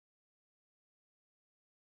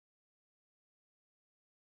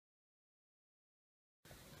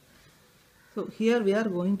So here we are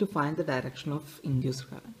going to find the direction of induced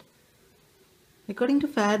current. According to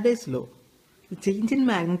Faraday's law, the change in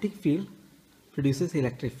magnetic field produces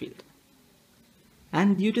electric field.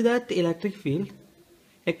 And due to that electric field,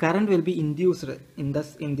 a current will be induced in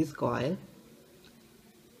this coil.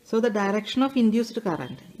 So the direction of induced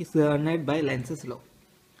current is governed by Lenz's law.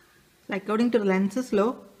 So according to Lenz's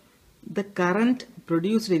law, the current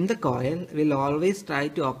produced in the coil will always try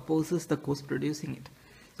to oppose the force producing it.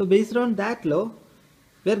 So based on that law,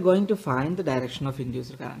 we are going to find the direction of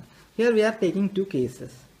induced current. Here we are taking two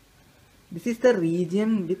cases. This is the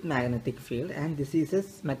region with magnetic field and this is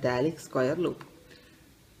a metallic square loop.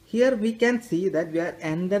 Here we can see that we are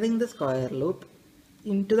entering the square loop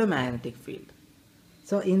into the magnetic field.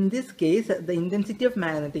 So in this case, the intensity of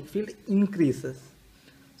magnetic field increases.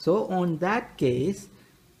 So on that case,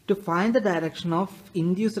 to find the direction of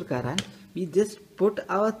induced current, we just put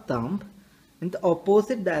our thumb in the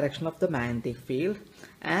opposite direction of the magnetic field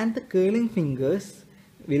and the curling fingers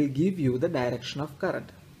will give you the direction of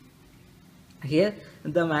current. Here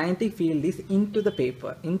the magnetic field is into the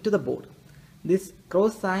paper, into the board. This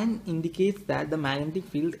cross sign indicates that the magnetic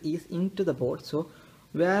field is into the board. So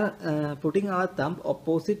we are putting our thumb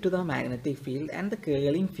opposite to the magnetic field and the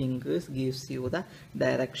curling fingers gives you the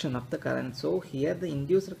direction of the current. So here the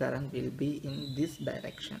induced current will be in this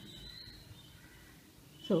direction.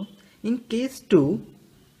 So in case 2,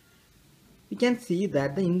 we can see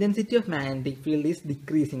that the intensity of magnetic field is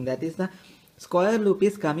decreasing. That is, the square loop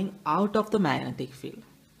is coming out of the magnetic field.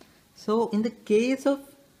 So in the case of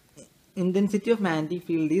intensity of magnetic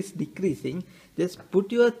field is decreasing, just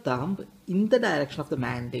put your thumb in the direction of the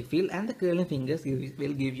magnetic field and the curling fingers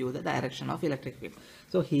will give you the direction of electric field.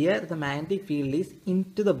 So here the magnetic field is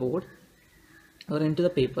into the board or into the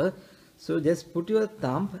paper. So just put your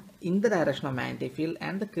thumb in the direction of magnetic field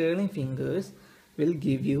and the curling fingers will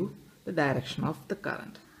give you the direction of the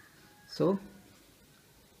current. So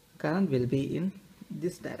current will be in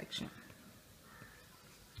this direction.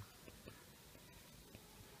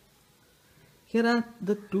 Here are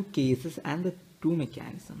the two cases and the two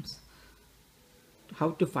mechanisms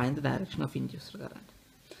how to find the direction of induced current.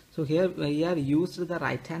 So here we are used the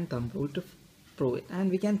right hand thumb rule to prove it, and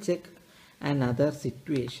we can check another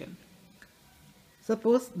situation.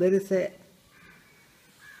 Suppose there is a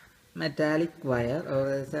metallic wire or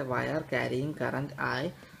there is a wire carrying current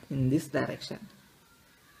I in this direction.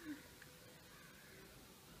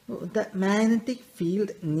 The magnetic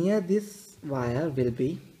field near this wire will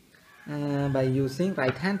be by using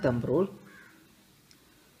right hand thumb rule.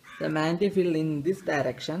 The magnetic field in this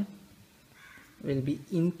direction will be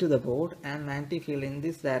into the board and magnetic field in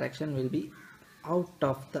this direction will be out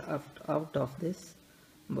of this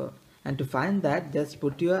board. And to find that, just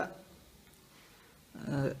put your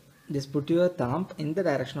thumb in the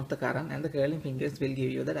direction of the current and the curling fingers will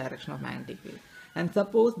give you the direction of magnetic field. And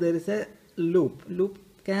suppose there is a loop. Loop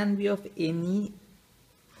can be of any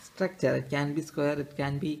structure. It can be square, it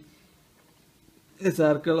can be a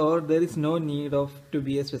circle, or there is no need of to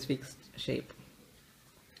be a specific shape.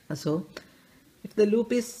 So if the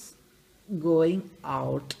loop is going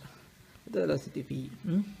out, the velocity v,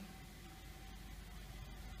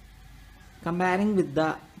 comparing with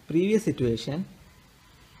the previous situation,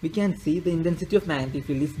 we can see the intensity of magnetic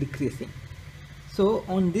field is decreasing. So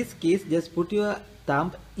on this case, just put your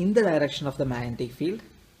thumb in the direction of the magnetic field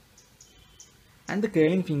and the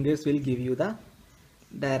curling fingers will give you the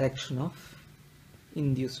direction of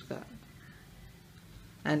induced current.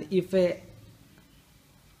 And if a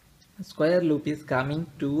square loop is coming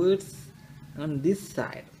towards on this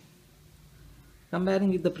side,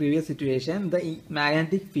 comparing with the previous situation, the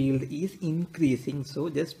magnetic field is increasing. So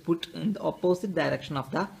just put in the opposite direction of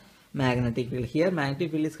the magnetic field. Here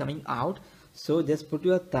magnetic field is coming out. So just put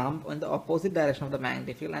your thumb on the opposite direction of the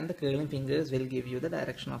magnetic field and the curling fingers will give you the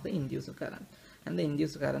direction of the induced current. And the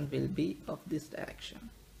induced current will be of this direction.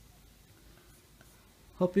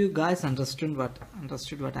 Hope you guys understood what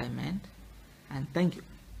I meant, and thank you.